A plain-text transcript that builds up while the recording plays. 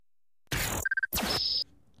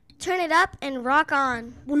Turn it up and rock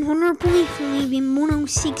on. 100.5 and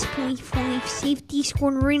 106.5 Safety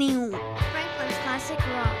Squad Radio. Franklin's Classic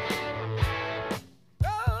Rock.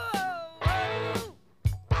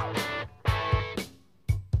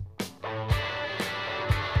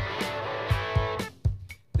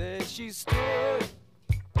 There she stood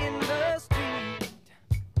in the street,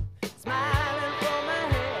 smiling from her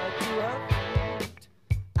head to her feet.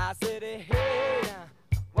 I said, hey,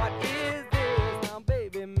 what is this? Now,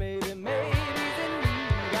 baby, maybe he's in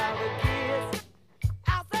need of a kiss.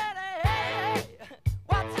 I said, hey,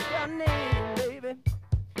 what's your name, baby?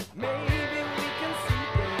 Maybe we can see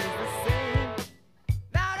things the same.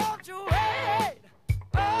 Now, don't you wait,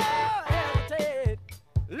 oh, hesitate.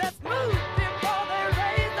 Let's move before they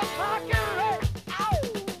raise the parking rate.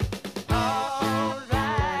 All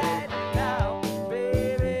right now,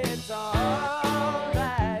 baby, it's all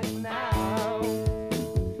right now.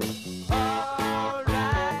 All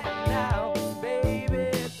right now, baby,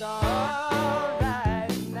 it's all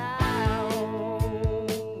right now.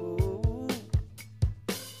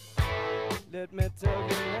 Let me tell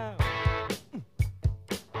you now.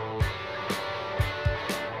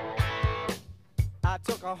 I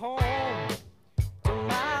took her home to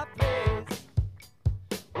my place,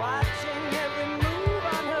 watching every move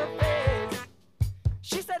on her face.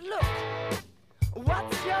 She said, look,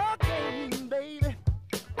 what's your game, baby?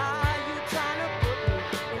 Are you trying to put me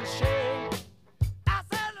in shame? I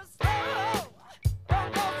said, slow,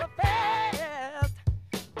 don't go so fast.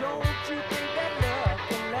 Don't you think that love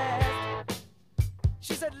can last?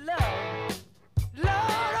 She said, love,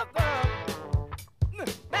 Lord above.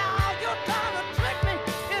 Now you're trying to trick me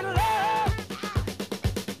in love.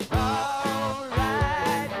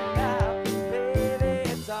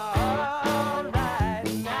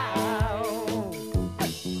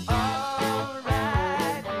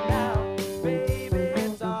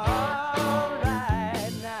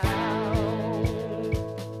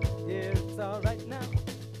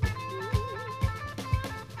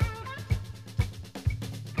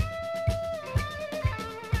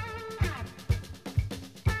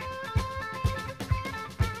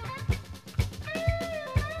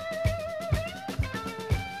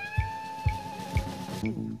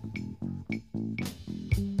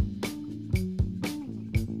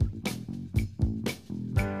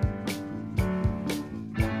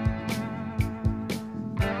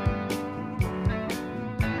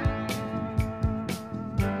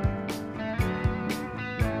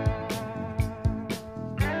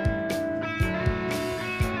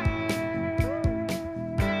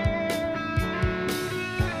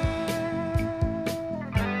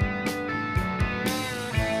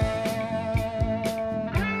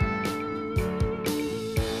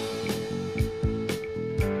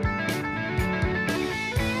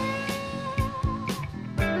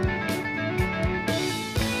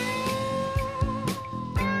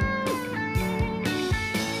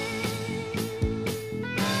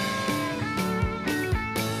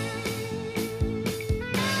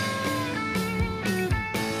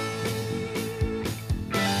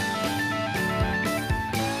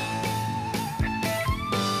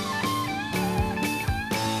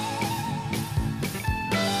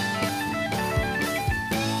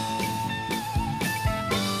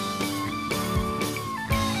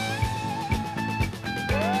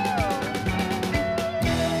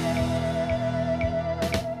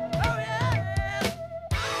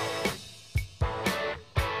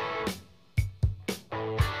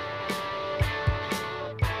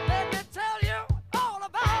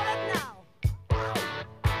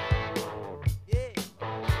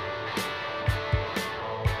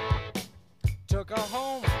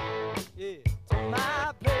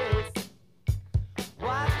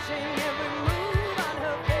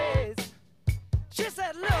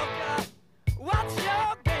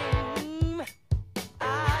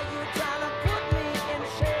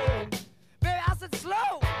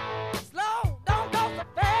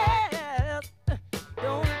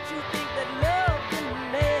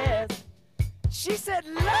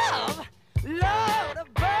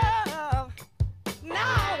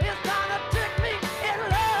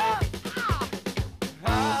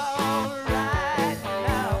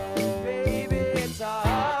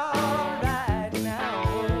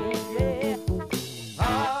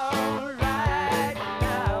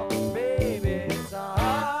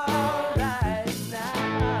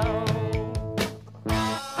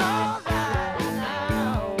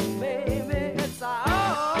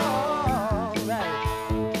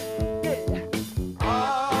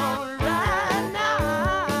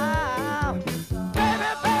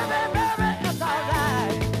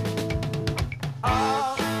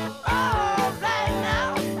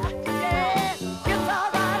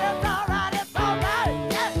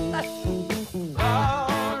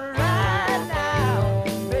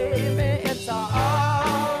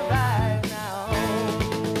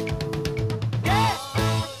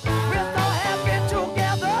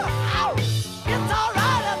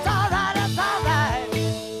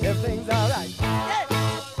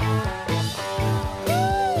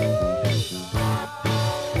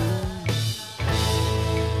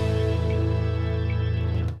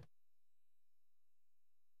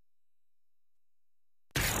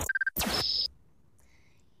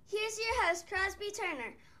 Crosby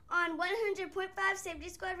Turner on 100.5 Safety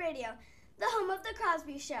Squad Radio, the home of the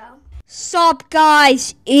Crosby Show. Sup,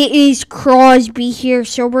 guys? It is Crosby here,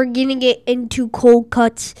 so we're gonna get into cold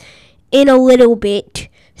cuts in a little bit.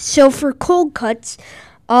 So for cold cuts,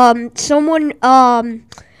 Tim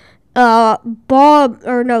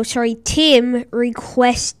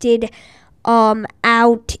requested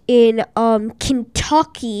out in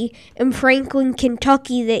Kentucky, in Franklin,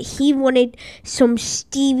 Kentucky, that he wanted some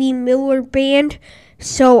Stevie Miller Band.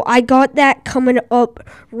 So I got that coming up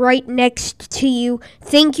right next to you.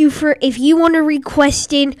 Thank you if you want to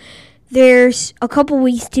request in, there's a couple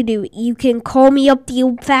ways to do it. You can call me up the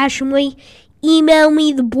old-fashioned way, email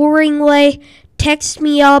me the boring way, text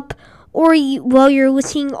me up, or while you're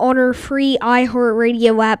listening on our free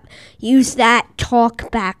iHeartRadio app, use that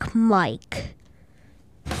talkback mic.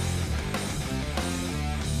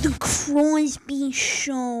 The Crosby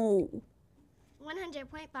Show.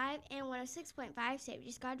 100.5 and 106.5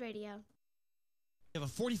 Safety Squad Radio. We have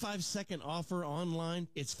a 45-second offer online.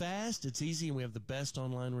 It's fast, it's easy, and we have the best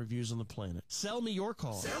online reviews on the planet. Sell me your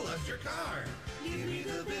car. Sell us your car.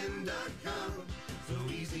 GiveMeTheVIN.com. So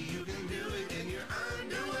easy you can do it in your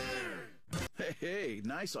underwear. Hey,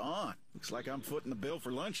 nice on. Looks like I'm footing the bill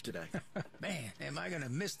for lunch today. Man, am I going to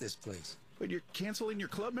miss this place. But you're canceling your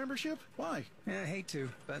club membership? Why? I hate to,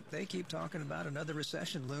 but they keep talking about another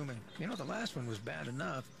recession looming. You know, the last one was bad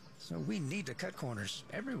enough, so we need to cut corners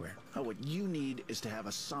everywhere. Oh, what you need is to have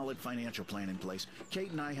a solid financial plan in place. Kate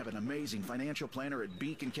and I have an amazing financial planner at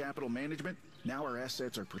Beacon Capital Management. Now our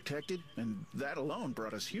assets are protected, and that alone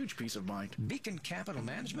brought us huge peace of mind. Beacon Capital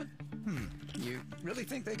Management? You really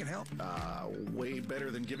think they can help? Way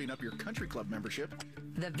better than giving up your country club membership.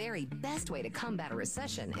 The very best way to combat a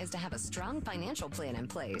recession is to have a strong financial plan in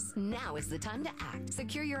place. Now is the time to act.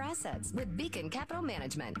 Secure your assets with Beacon Capital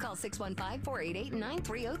Management. Call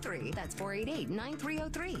 615-488-9303. That's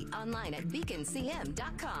 488-9303. Online at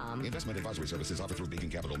beaconcm.com. Investment advisory services offered through Beacon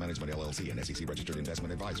Capital Management LLC, an SEC registered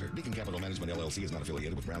investment advisor. Beacon Capital Management LLC is not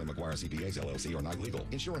affiliated with Brown & McGuire CPAs LLC or not legal.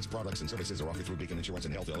 Insurance products and services are offered through Beacon Insurance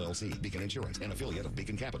and Health LLC. Beacon Insurance, an affiliate of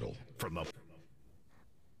Beacon Capital. From the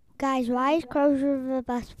Guys, why is Crosby the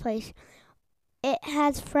best place? It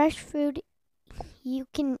has fresh food. You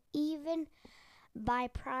can even buy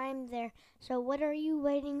Prime there. So what are you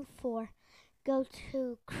waiting for? Go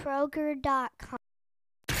to Kroger.com.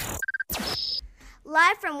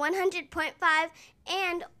 Live from 100.5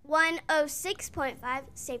 and 106.5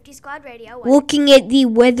 Safety Squad Radio. Looking at the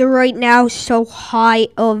weather right now, so high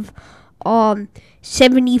of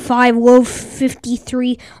 75, low of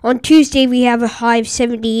 53. On Tuesday, we have a high of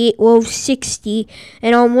 78, low of 60.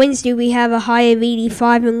 And on Wednesday, we have a high of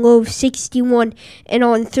 85 and low of 61. And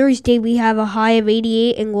on Thursday, we have a high of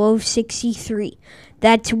 88 and low of 63.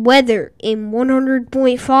 That's weather in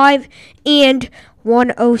 100.5 and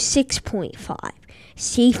 106.5.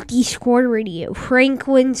 Safety Squad Radio,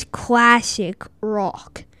 Franklin's classic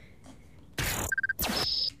rock.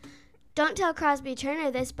 Don't tell Crosby Turner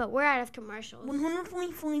this, but we're out of commercials.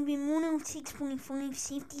 100.5 and 106.5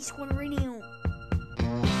 Safety Squad Radio.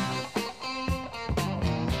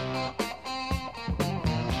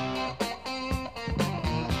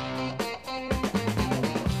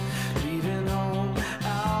 Leaving home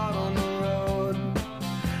out on the road.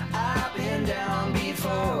 I've been down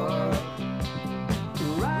before.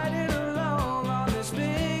 Riding along on this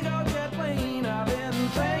big old jet plane. I've been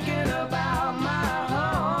thinking about my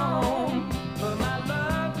home. But my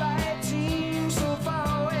love light seems so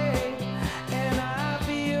far away. And I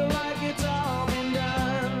feel like it's all been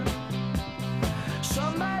done.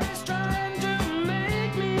 Somebody's trying to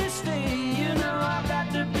make me stay. You know I've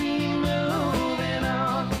got to be moving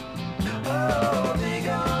on. Oh, big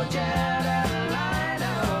old jet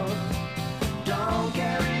airliner, don't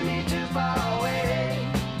carry me too far away.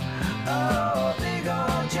 Oh, big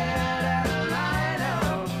old jet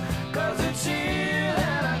airliner, 'cause it's here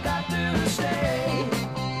that I got to stay.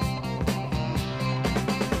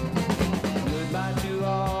 Goodbye to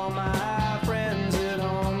all my friends at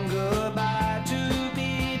home. Goodbye to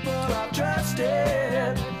people I've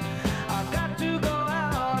trusted. I've got to go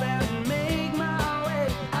out and make my way.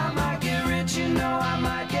 I might get rich, you know, I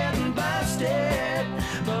might get busted.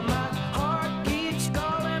 But my heart keeps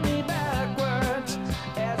calling me backwards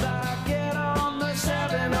as I get on the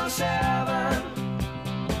 707.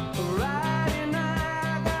 Riding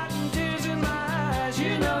high, I got tears in my eyes.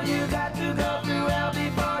 You know you got to go through hell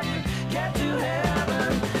before you get to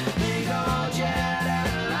heaven. Big old jet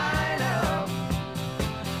airliner,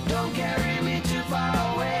 don't carry me too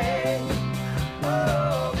far away.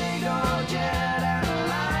 Oh, big old jet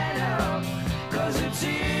airliner, 'cause it's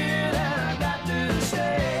here that I got to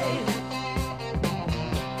stay.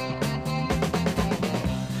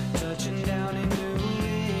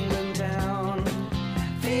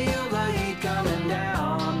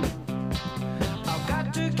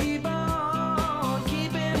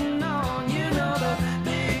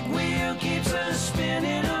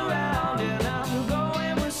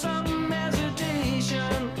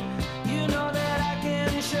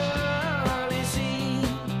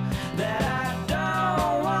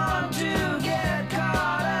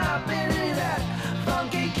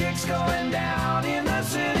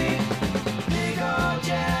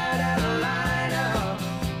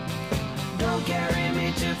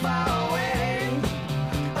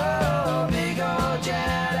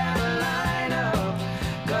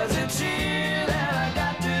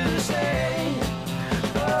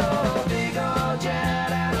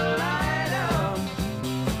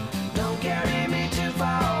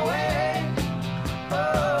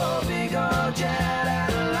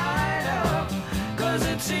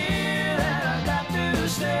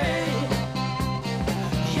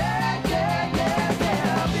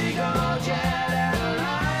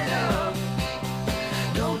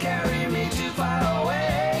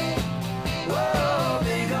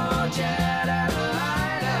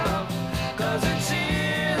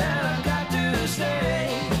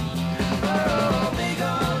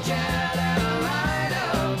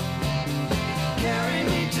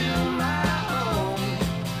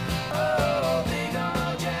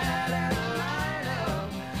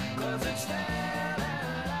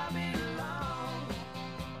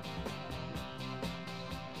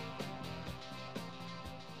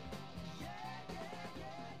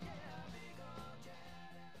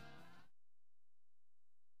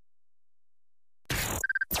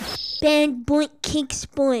 Band Boink Cake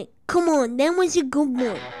Spoink. Come on, that was a good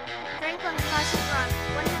one. Franklin Classic Rock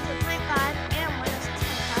 100.5 and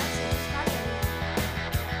 106.5 Sirius Talk Radio.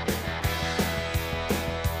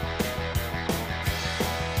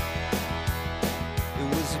 It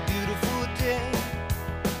was a beautiful day,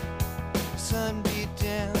 sun beat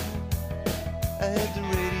down. I had the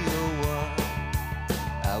radio on,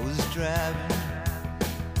 I was driving.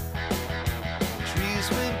 Trees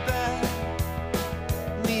went by,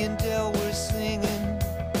 me and Del were singing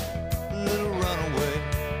Little Runaway.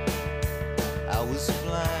 I was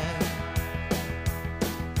flying,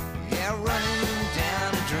 yeah, running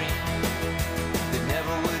down a dream that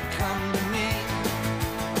never would come to me.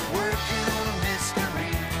 Working on a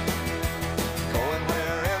mystery, going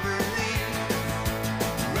wherever it leads,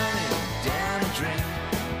 running down a dream.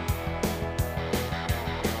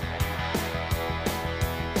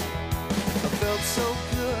 I felt so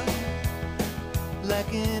good, like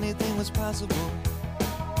anything was possible.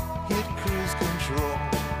 Hit cruise control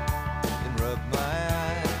and rub my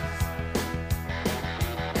eyes.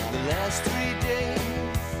 The last 3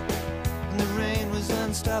 days, and the rain was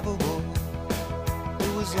unstoppable.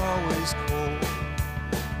 It was always cold,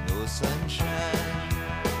 no sunshine.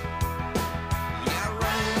 Yeah,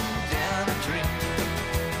 running down a dream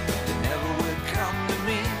that never would come to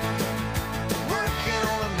me. Working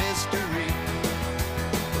on a mystery,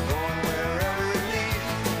 going wherever it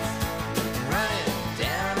leads, running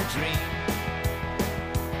down a dream.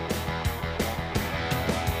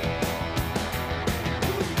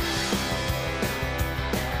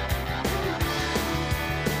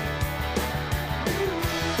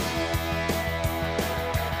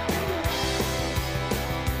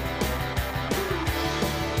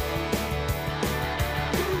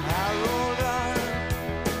 I rolled on,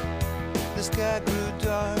 the sky grew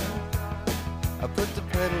dark. I put the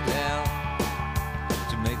pedal down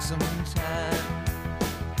to make some time.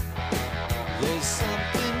 There's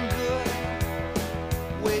something good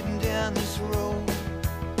waiting down this road.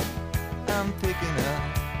 I'm picking up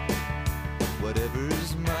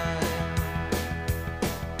whatever's mine.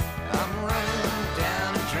 I'm running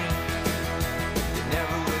down a dream that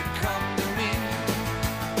never would come to me.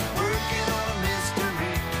 Working on a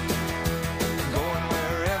mystery, going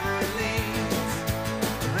wherever it leads,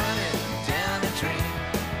 running down a dream.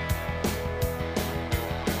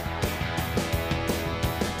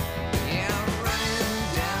 Yeah, I'm running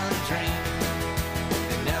down a dream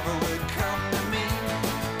that never would come to me.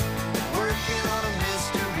 Working on a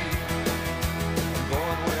mystery,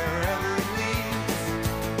 going wherever it leads,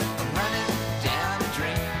 I'm running down a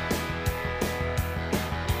dream.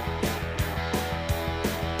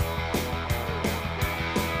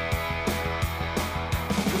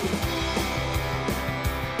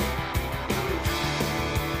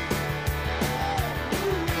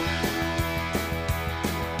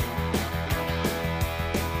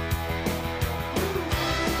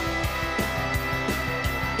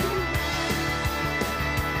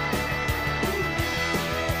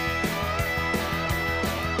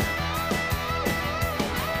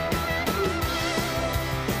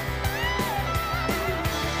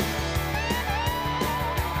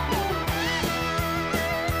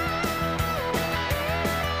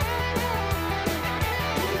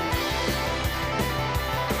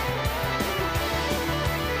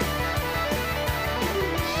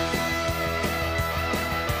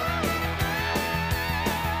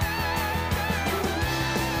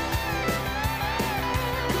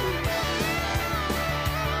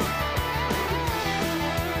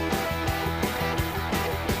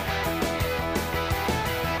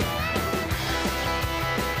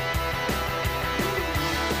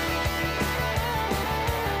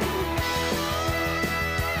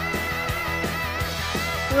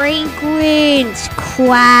 Franklin's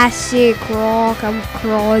Classic Rock. I'm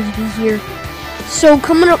Crosby here. So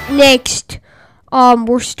coming up next,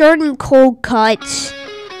 we're starting cold cuts.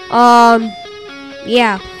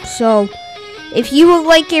 Yeah. So if you would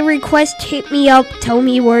like a request, hit me up. Tell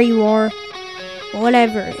me where you are.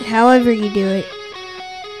 Whatever. However you do it.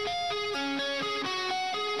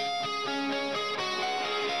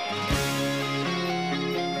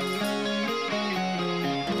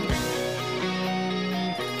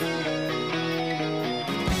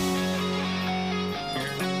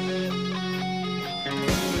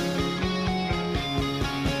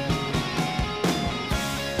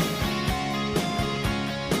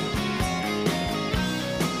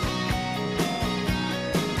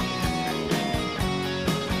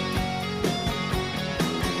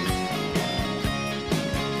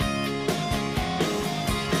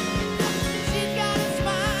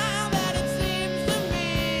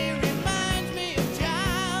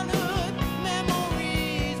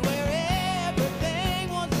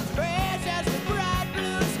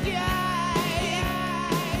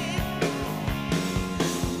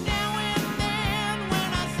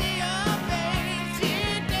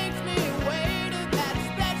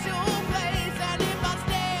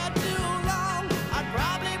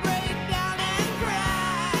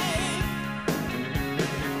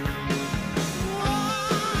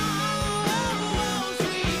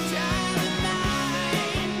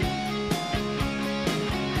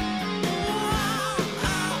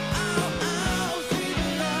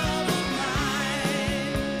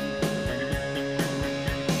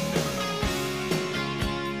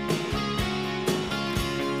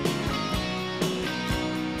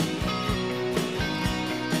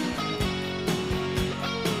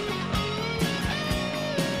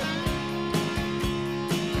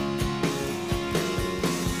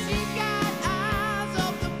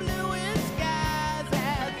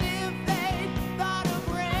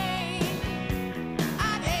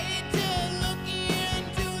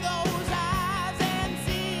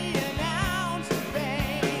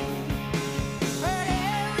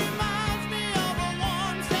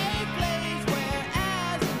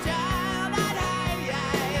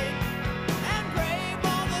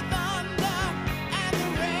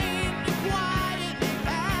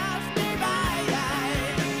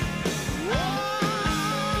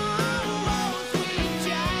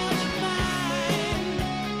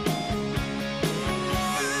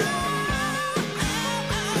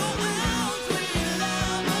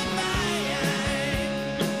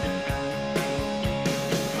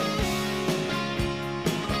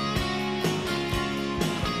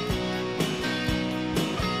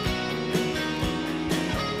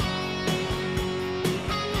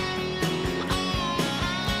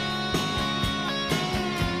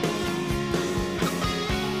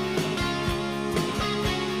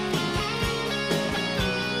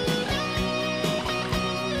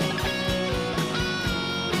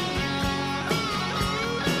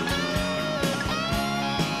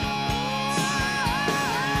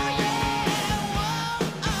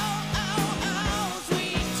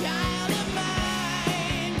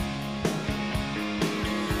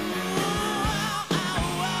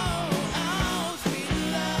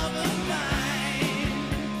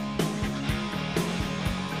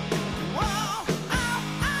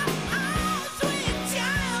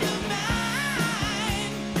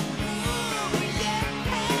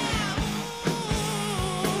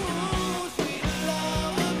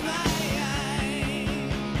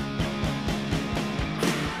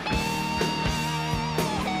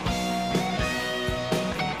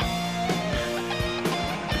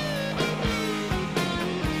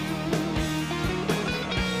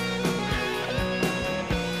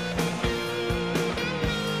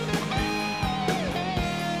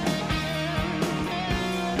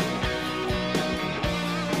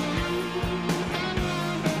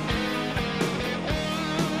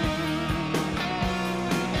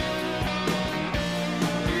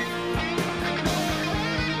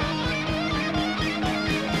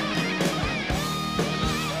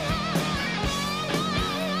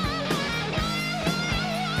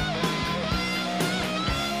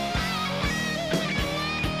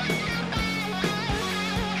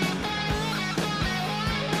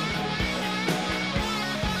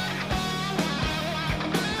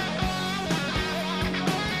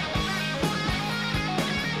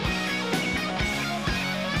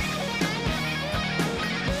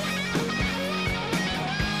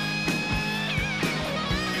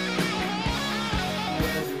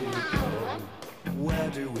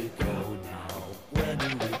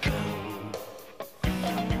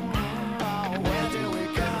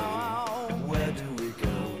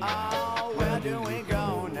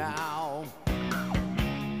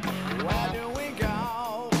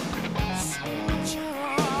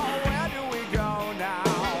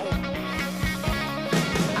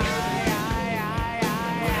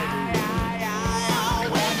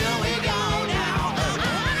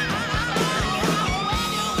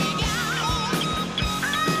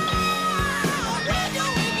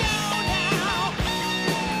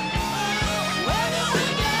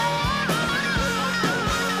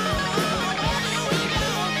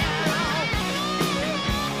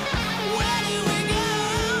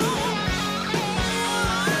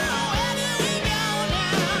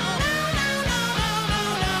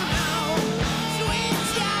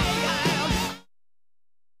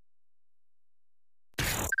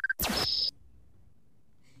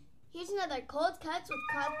 another Cold Cuts with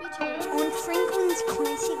Crosby channel on Franklin's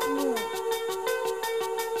Classic News.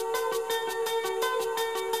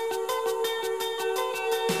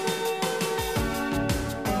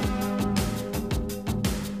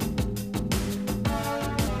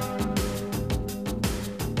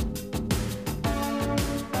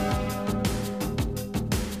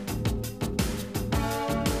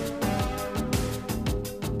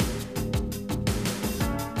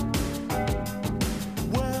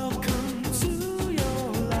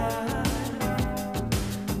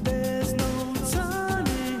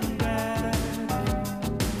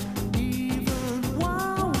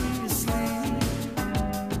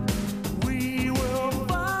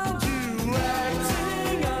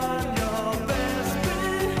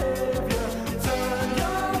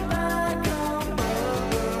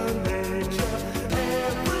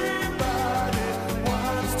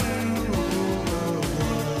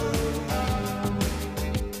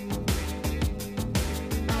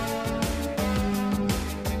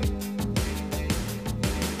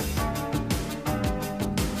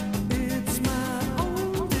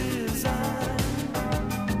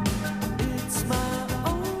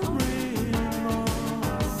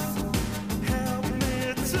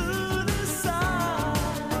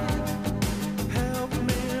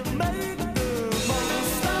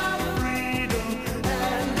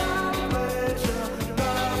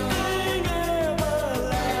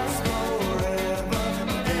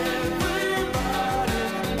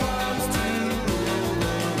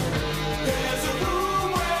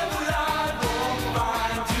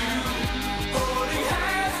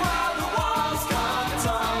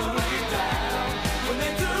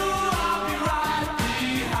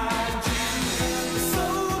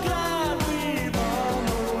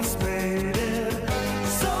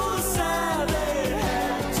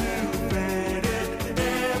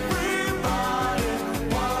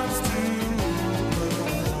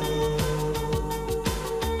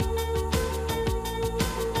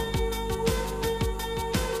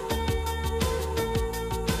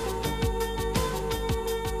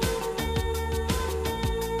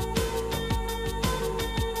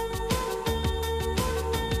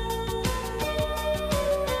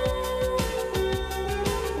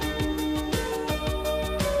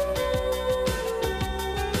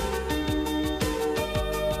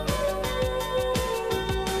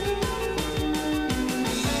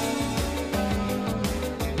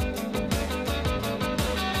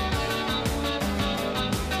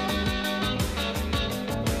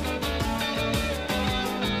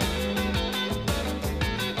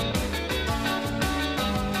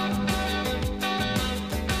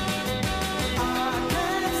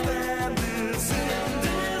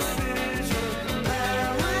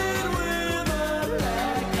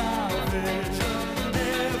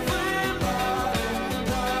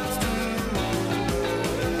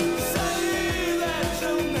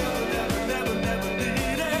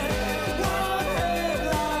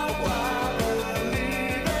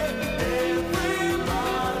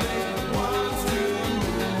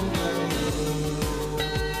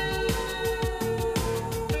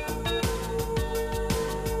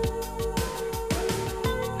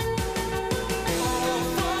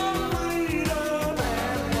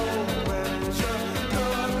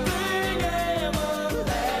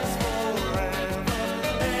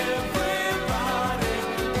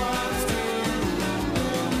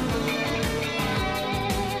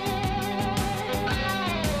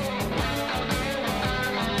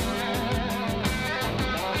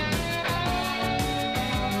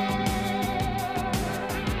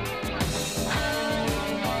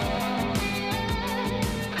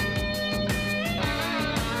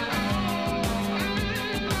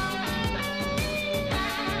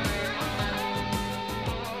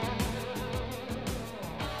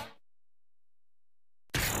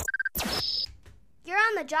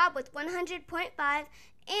 the job with 100.5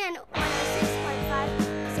 and 106.5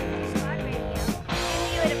 Pacific Squad Radio, and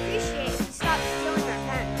we would appreciate if you stopped stealing our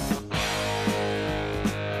pens.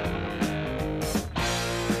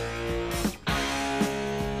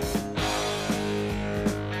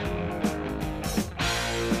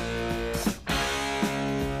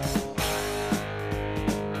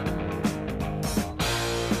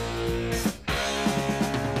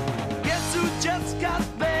 Guess who just got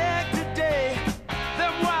back today?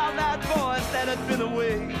 Them wild-eyed boys that had been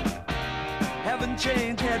away haven't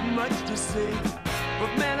changed, had much to say,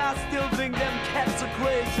 but man, I still think them cats are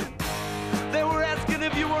crazy. They were asking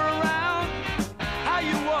if you were around, how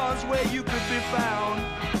you was, where you could be found.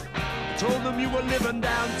 I told them you were living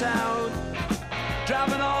downtown,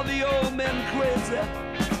 driving all the old men crazy.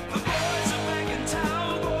 The boys are back in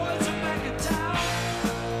town, boys are back in town.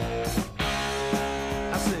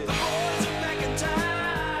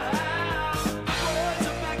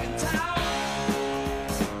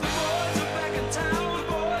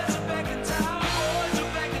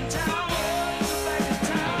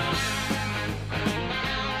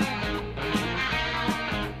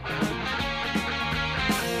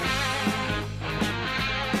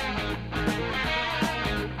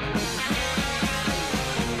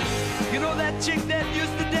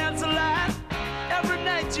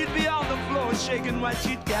 in what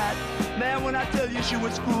she'd got. Man, when I tell you she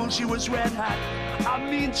was cool, she was red hot. I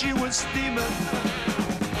mean, she was steaming.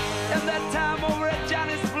 And that time over at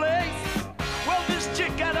Johnny's place, well, this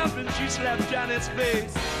chick got up and she slapped Johnny's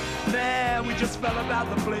face. Man, we just fell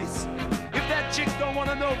about the place. If that chick don't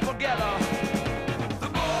wanna know, forget her. The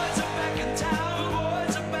boys are back in town. The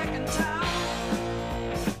boys are back in town.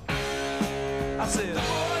 I said, the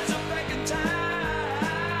boys are back in town.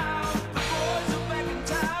 The boys are back in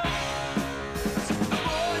town. The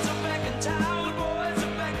boys are back in town. The boys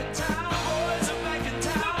are back in town. The boys are back in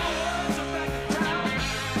town. The boys are back in town.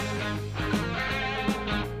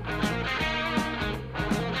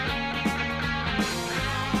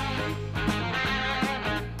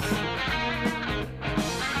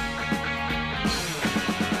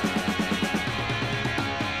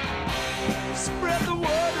 Spread the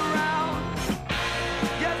word around.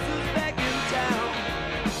 Guess who's back in town?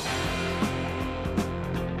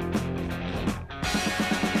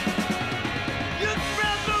 You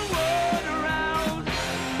spread the word around.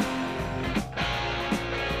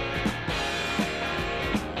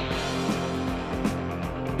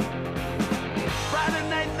 Friday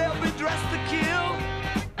night they'll be dressed to kill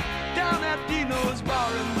down at Dino's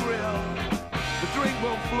Bar and Grill. The drink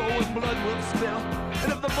will flow and blood will spill.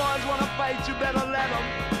 And if the boys wanna fight, you better let them.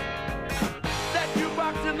 That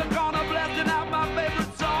jukebox in the corner blasting out my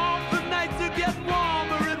favorite song. The nights are getting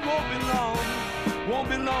warmer, it won't be long. Won't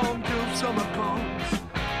be long till summer comes.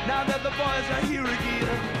 Now that the boys are here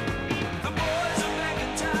again. The boys are back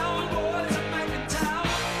in town. The boys are back in town.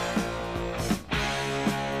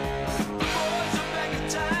 The boys are back in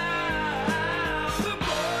town. The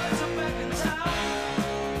boys are back in town.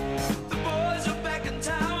 The boys are back in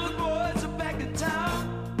town. The boys are back in town.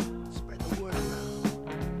 Spread the word around.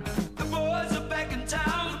 The boys are back in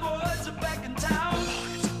town. The boys are back in town. The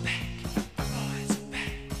boys are back. The boys are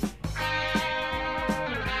back.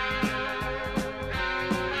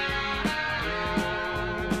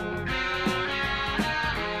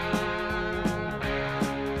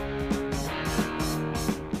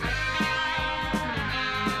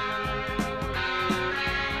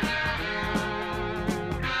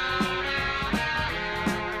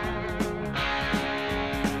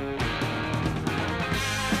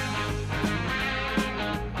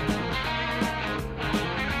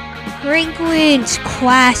 Franklin's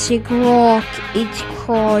classic rock. It's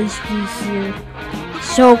Crosby here.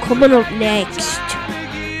 So coming up next.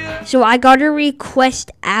 So I got a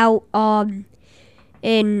request out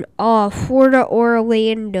in Florida,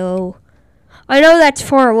 Orlando. I know that's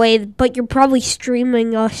far away, but you're probably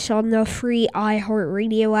streaming us on the free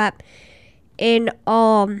iHeartRadio app. And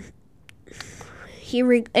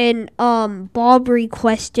Bob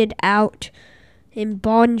requested out in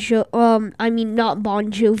not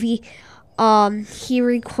Bon Jovi. He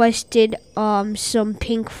requested some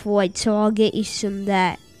Pink Floyd, so I'll get you some of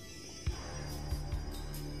that.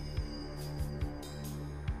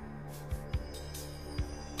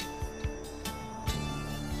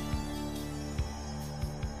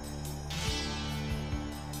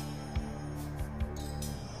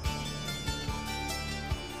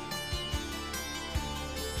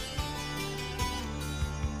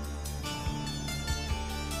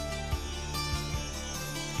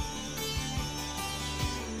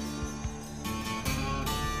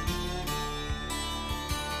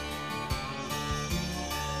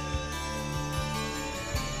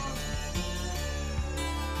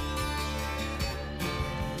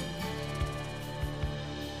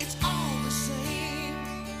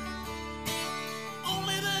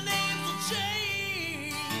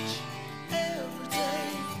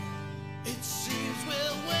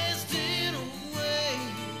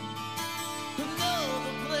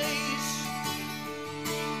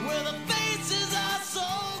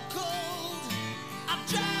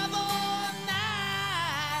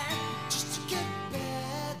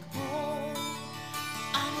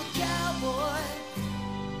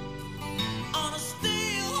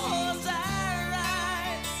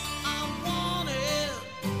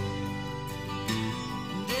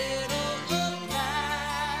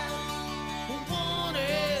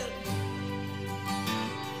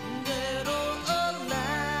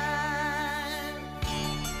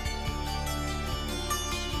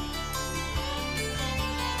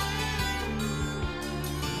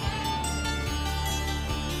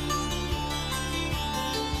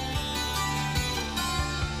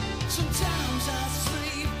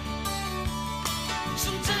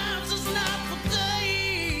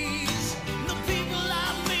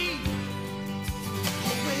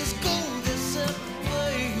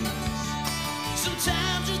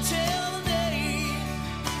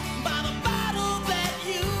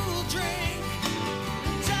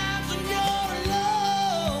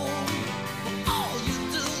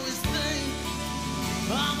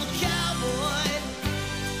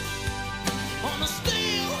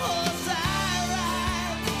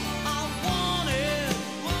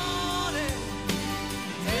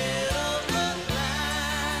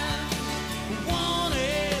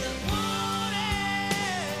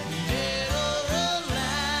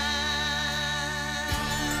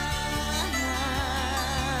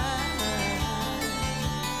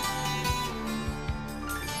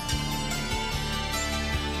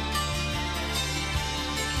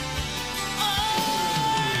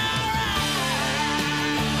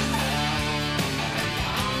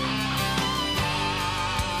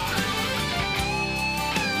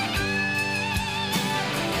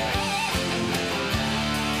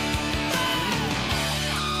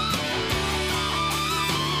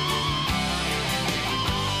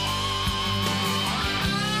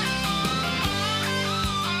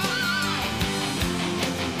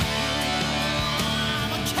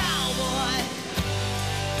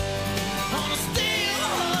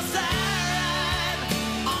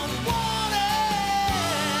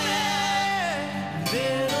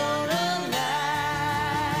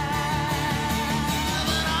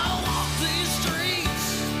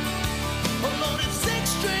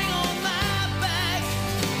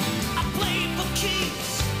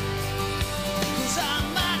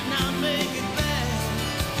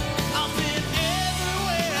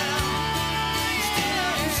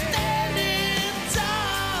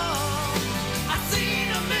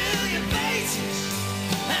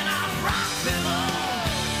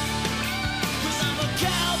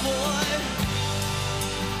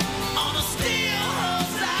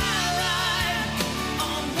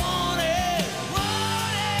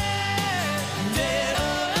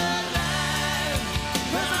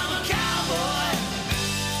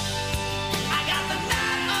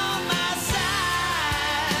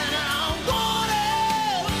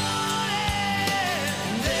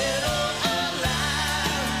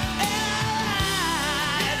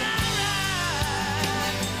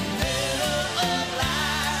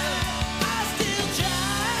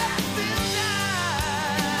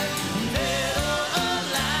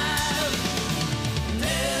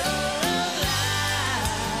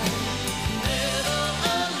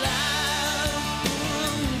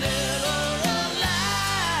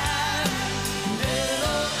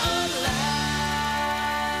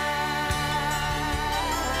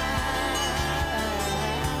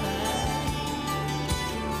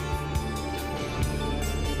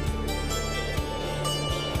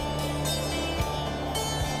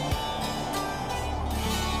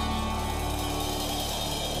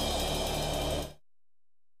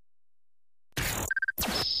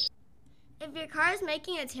 car's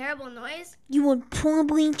making a terrible noise? You would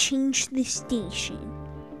probably change the station.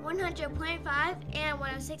 100.5 and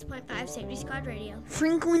 106.5 Safety Squad Radio.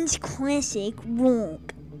 Franklin's Classic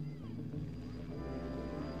Rock.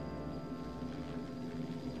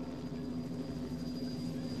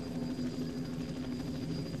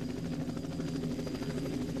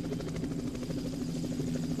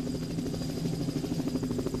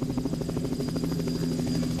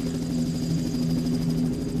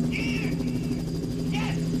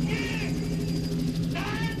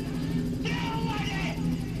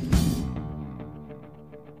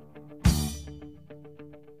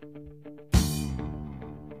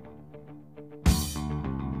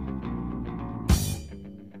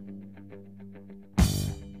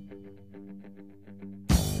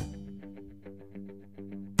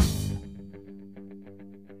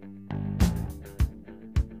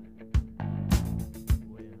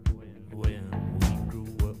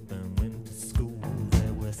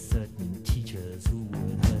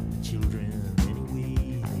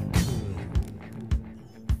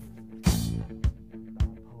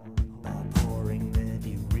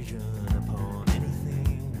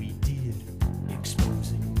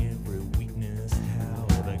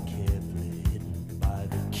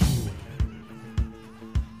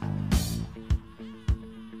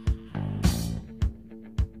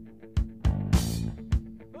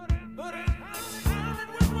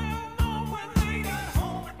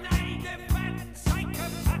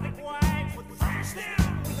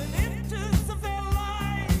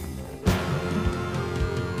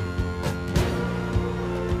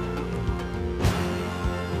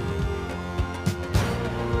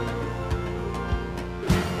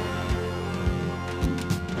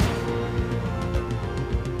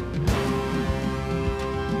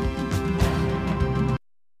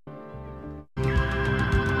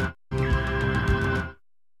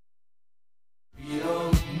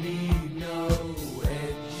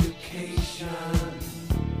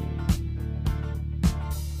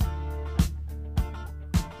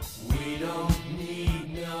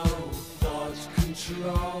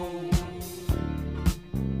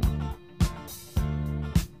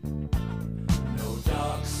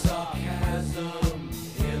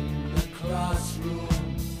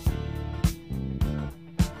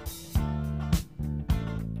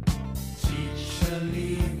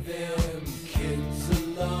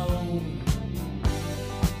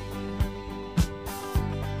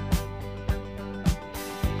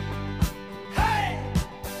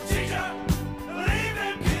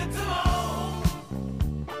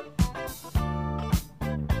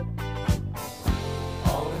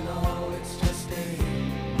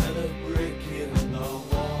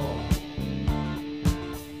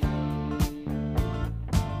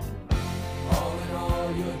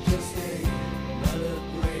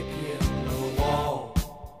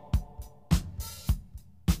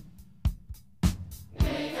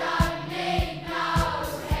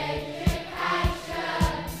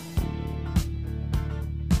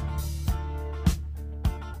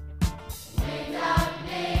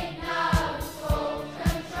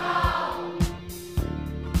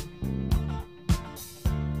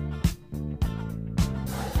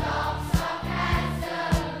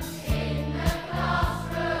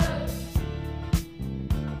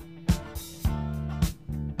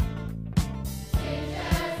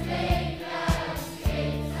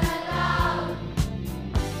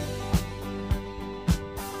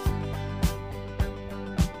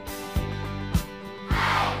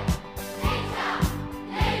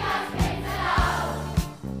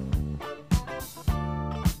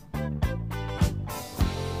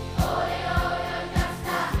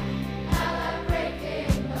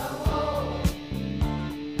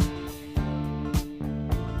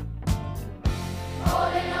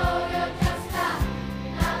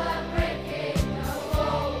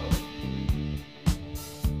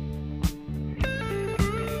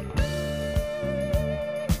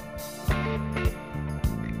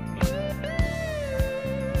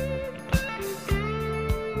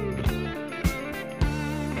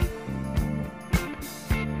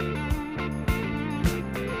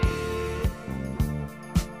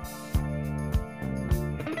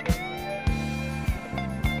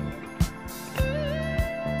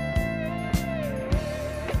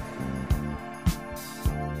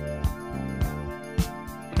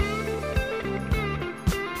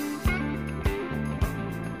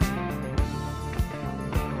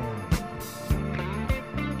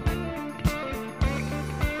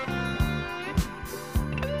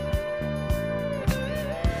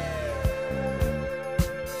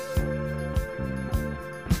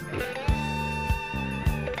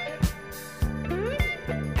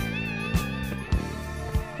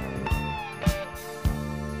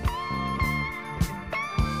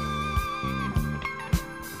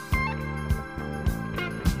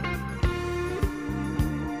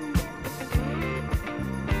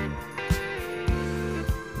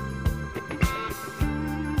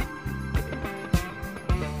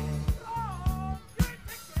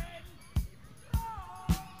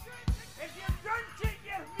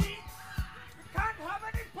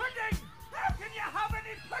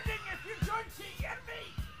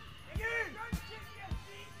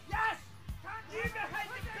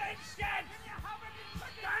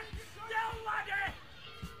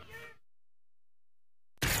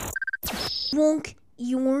 honk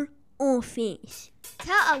your offense.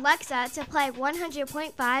 Tell Alexa to play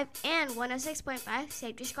 100.5 and 106.5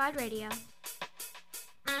 Safety Squad Radio.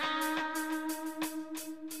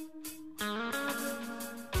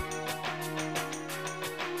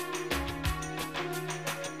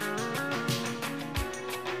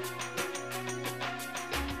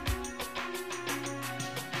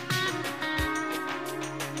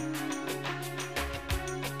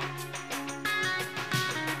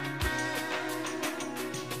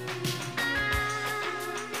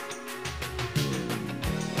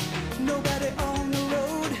 Nobody on the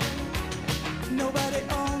road, nobody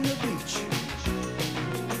on the beach.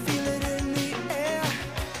 I feel it in the air,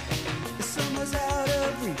 the summer's out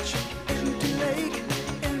of reach. Empty lake,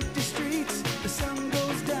 empty streets, the sun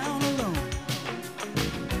goes down alone.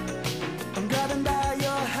 I'm driving by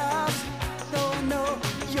your house, though I know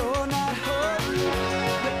you're not home.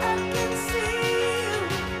 But I can see you,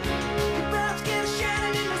 your brown skin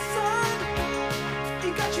shining in the sun.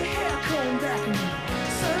 You got your hair combed back and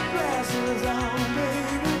sunglasses on.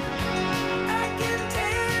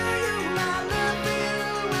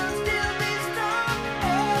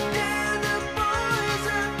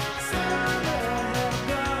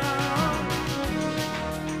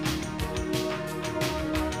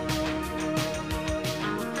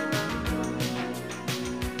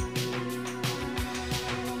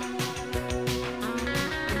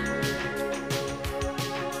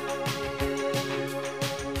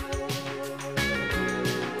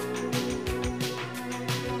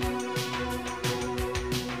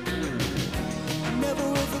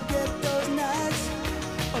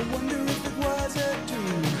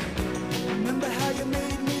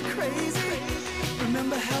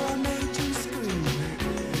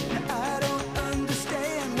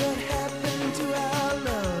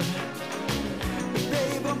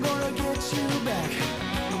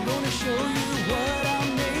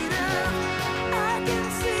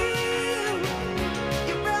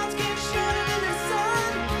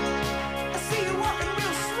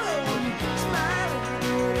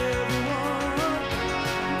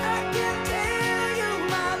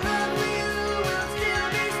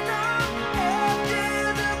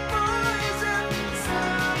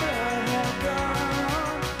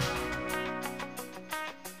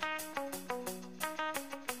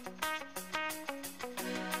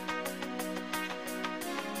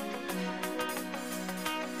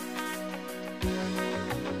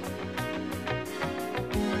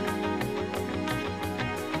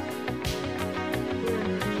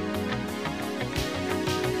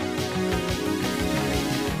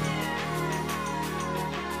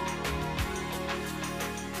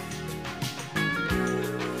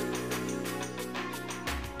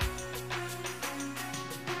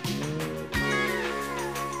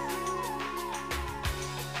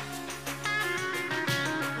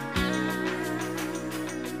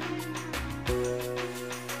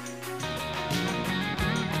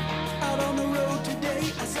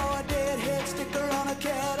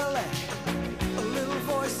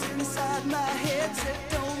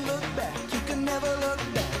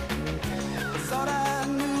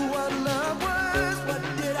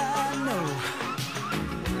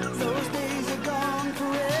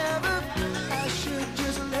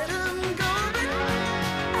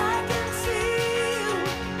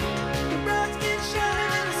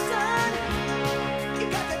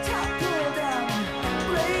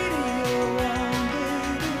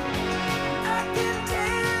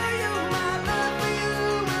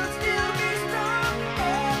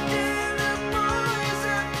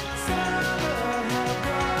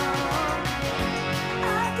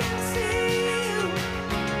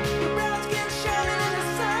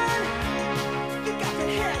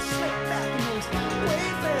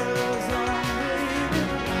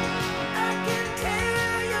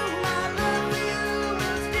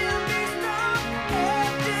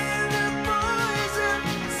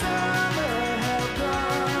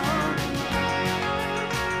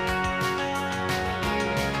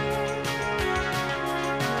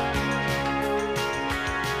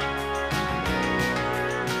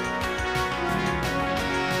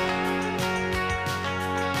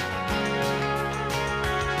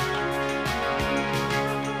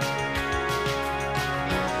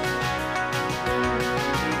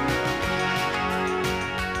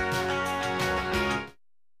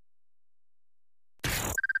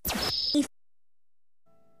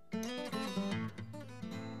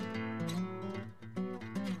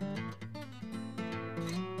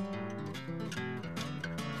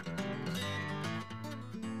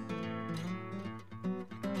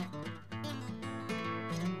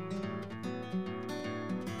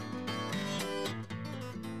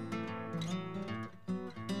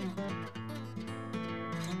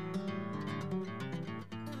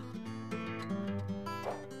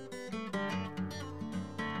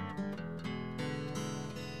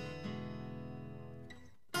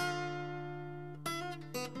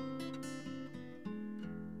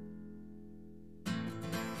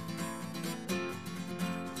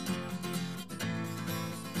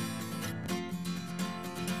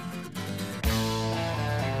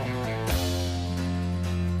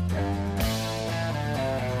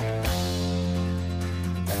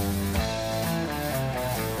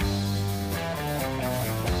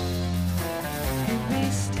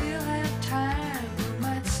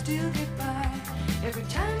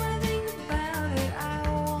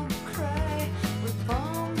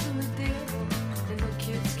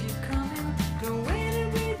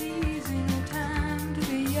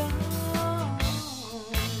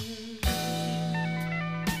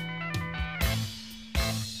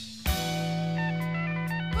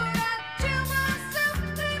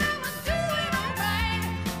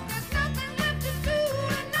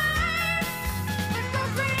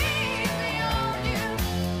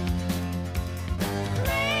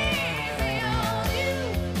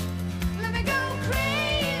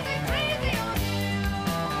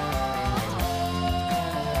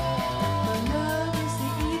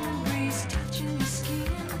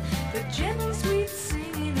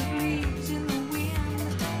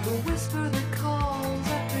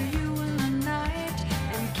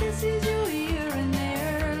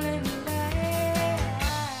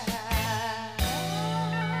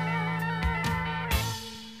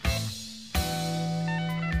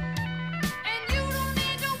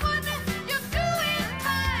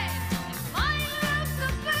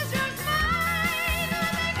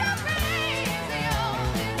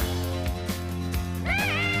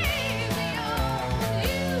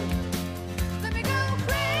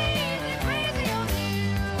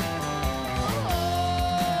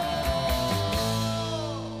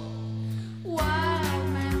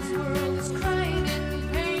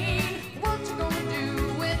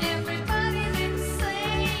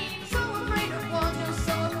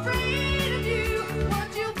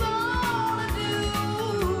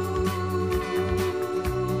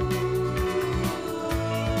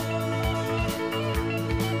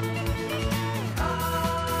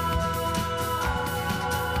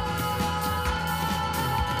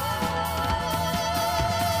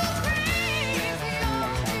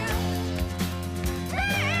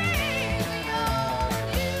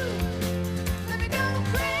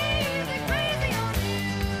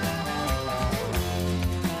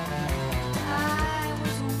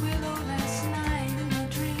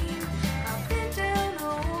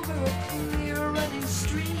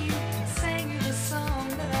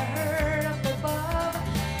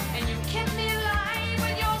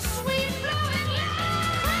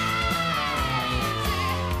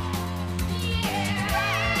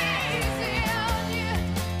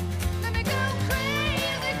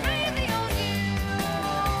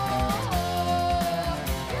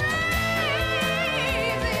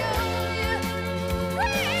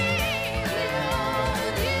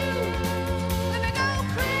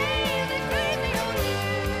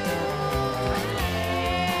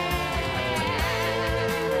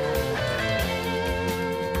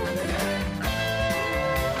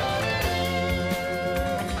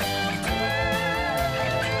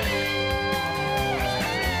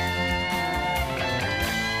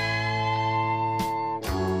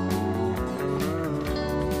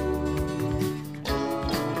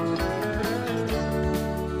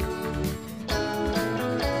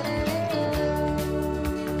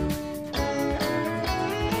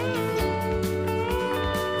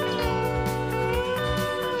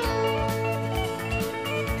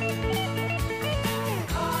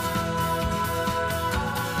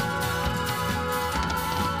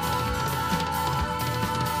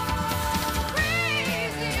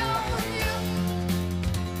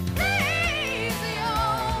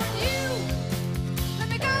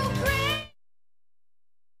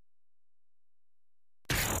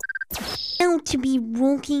 Now to be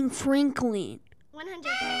rocking Franklin. 100.5 and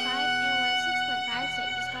 106.5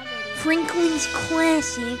 Safety Squad Radio. Franklin's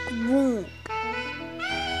classic rock.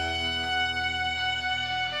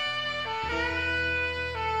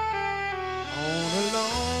 On a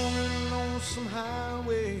long and lonesome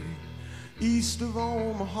highway east of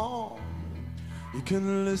Omaha, you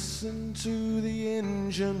can listen to the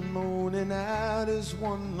engine moaning out his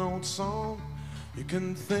one-note song. You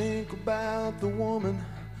can think about the woman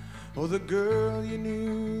or the girl you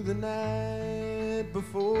knew the night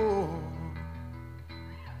before.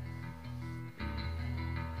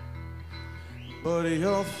 But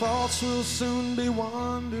your thoughts will soon be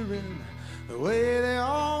wandering the way they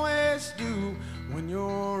always do when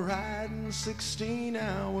you're riding 16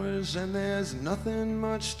 hours and there's nothing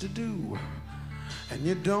much to do. And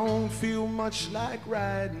you don't feel much like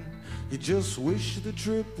riding, you just wish the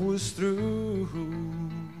trip was through.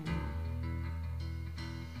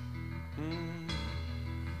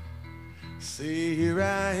 See, here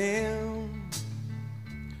I am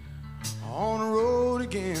on the road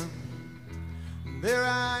again. There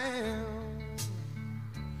I am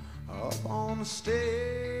up on the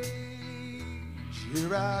stage.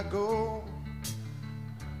 Here I go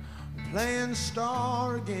playing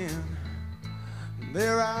star again.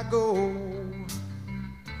 There I go,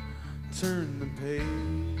 turn the page.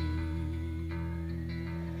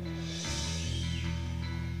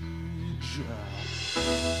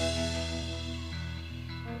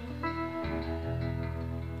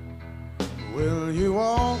 Well, you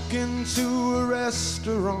walk into a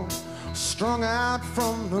restaurant, strung out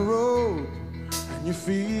from the road, and you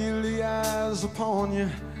feel the eyes upon you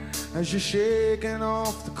as you're shaking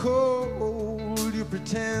off the cold. You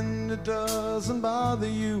pretend it doesn't bother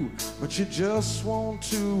you, but you just want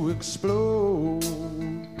to explode.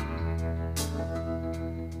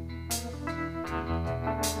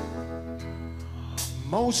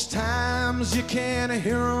 Most times you can't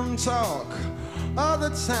hear them talk, other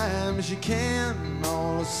times you can.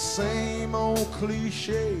 All the same old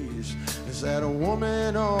cliches. Is that a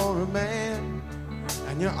woman or a man?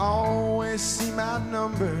 And you always seem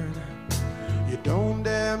outnumbered. You don't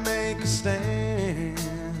dare make a stand.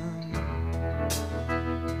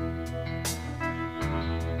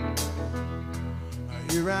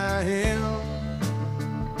 Here I am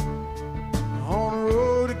on the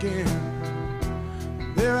road again.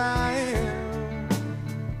 There I am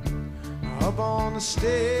up on the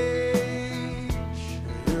stage.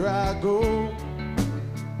 Here I go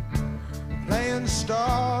playing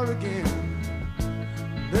star again.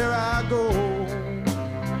 There I go,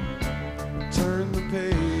 turn the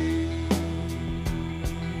page.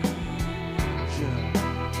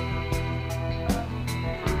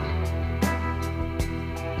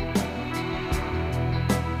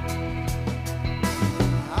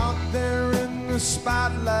 Out there in the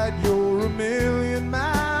spotlight, you're a million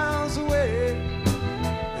miles away.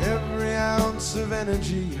 Every ounce of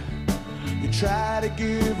energy you try to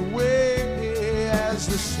give away as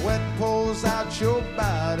the sweat pulls out your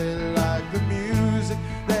body like the music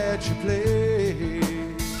that you play.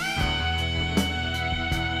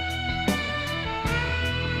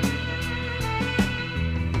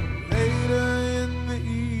 Later in the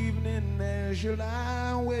evening as you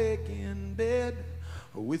lie awake in bed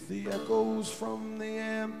with the echoes from the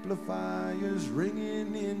amplifiers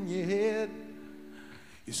ringing in your head,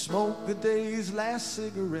 you smoke the day's last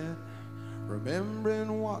cigarette,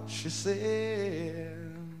 remembering what she said.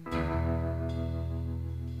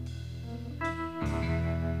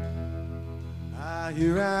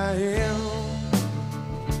 Here I am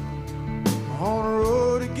on the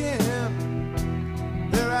road again.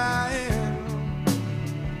 There I am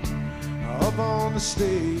up on the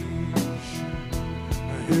stage.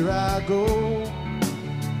 Here I go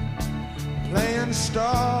playing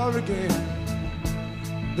star again.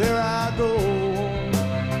 There I go,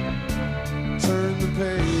 turn the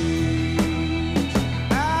page.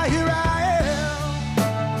 Here I am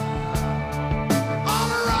on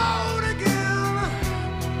the road again.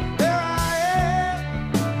 There I am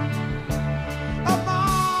up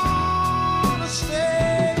on the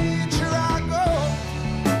stage. Here I go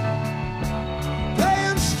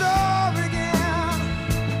playing star again.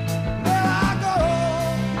 There I go.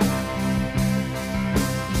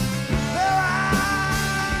 There I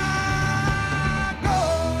go.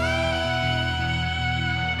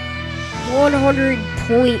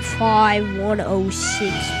 100.5,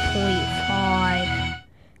 106.5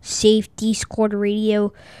 Safety Squad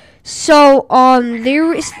Radio. So,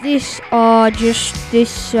 there is this,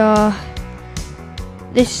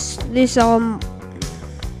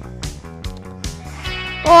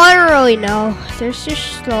 I don't really know. There's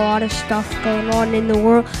just a lot of stuff going on in the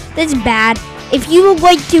world that's bad. If you would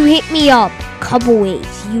like to hit me up, couple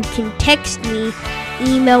ways. You can text me,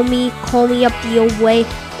 email me, call me up the old way,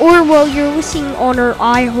 or while you're listening on our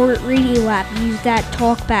iHeartRadio app, use that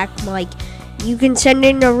talkback mic. You can send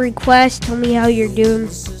in a request, tell me how you're doing,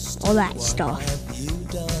 all that stuff.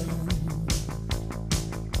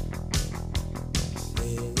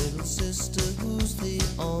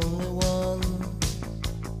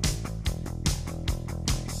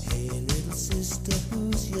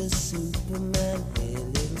 Superman, hey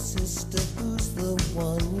little sister, who's the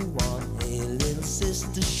one you want? Hey little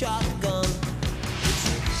sister, shotgun. It's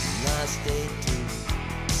a nice day to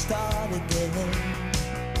start again.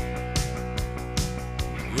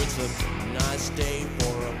 It's a nice day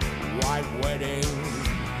for a white wedding.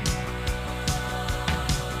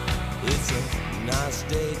 It's a nice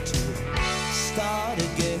day to start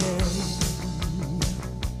again.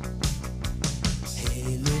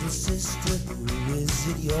 Hey little sister, who is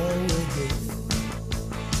it you're with?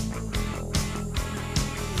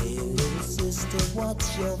 Hey little sister,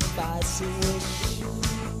 what's your spicy wish?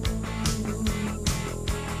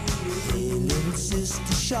 Hey little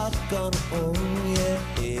sister, shotgun, oh yeah.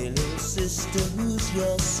 Hey little sister, who's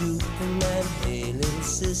your Superman? Hey little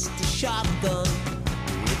sister, shotgun.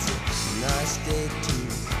 It's a nice day to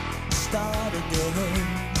start again.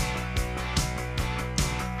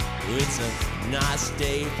 It's a nice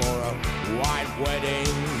day for a white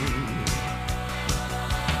wedding.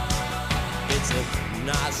 It's a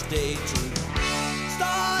nice day to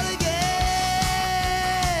start again.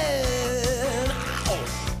 Ow!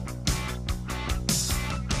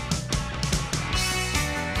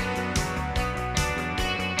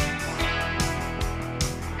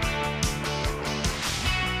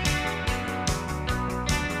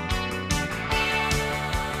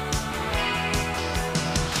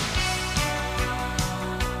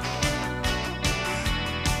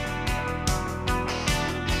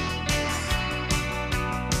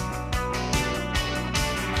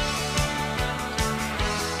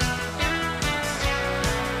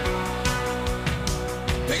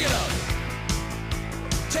 Pick it up.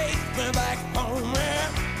 Take me back home,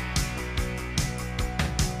 man.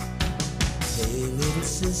 Hey, little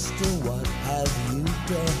sister, what have you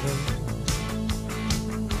done?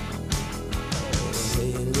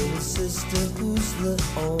 Hey, little sister, who's the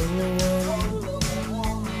only one?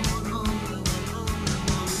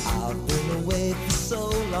 I've been away for so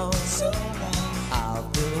long. I've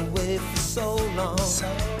been away for so long.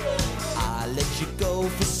 I let you go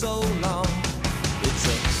for so long. It's a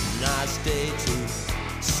nice day to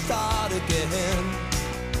start again.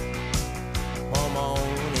 Come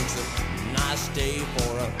on, it's a nice day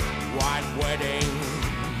for a white wedding.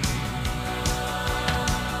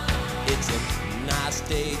 It's a nice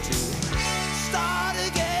day to start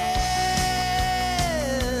again.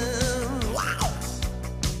 Wow!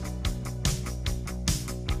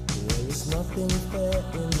 There is nothing fair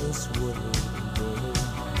in this world.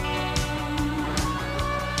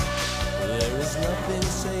 There is nothing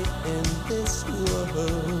safe in this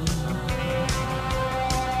world.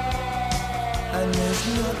 And there's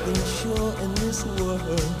nothing sure in this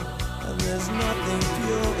world. And there's nothing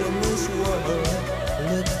pure in this world.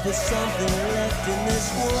 Look for something left in this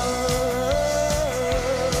world.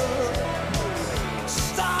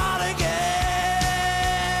 Start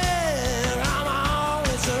again. Come on,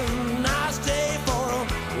 it's a nice day for a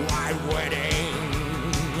white wedding.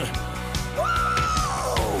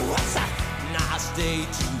 Whoa, it's a nice day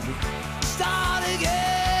to start again.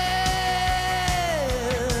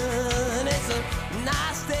 It's a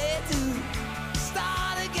nice day to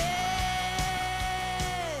start again.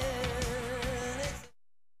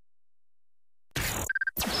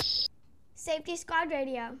 Safety Squad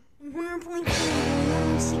Radio. 100.3,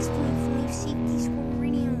 106.5 Safety Squad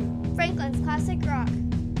Radio. Franklin's Classic Rock.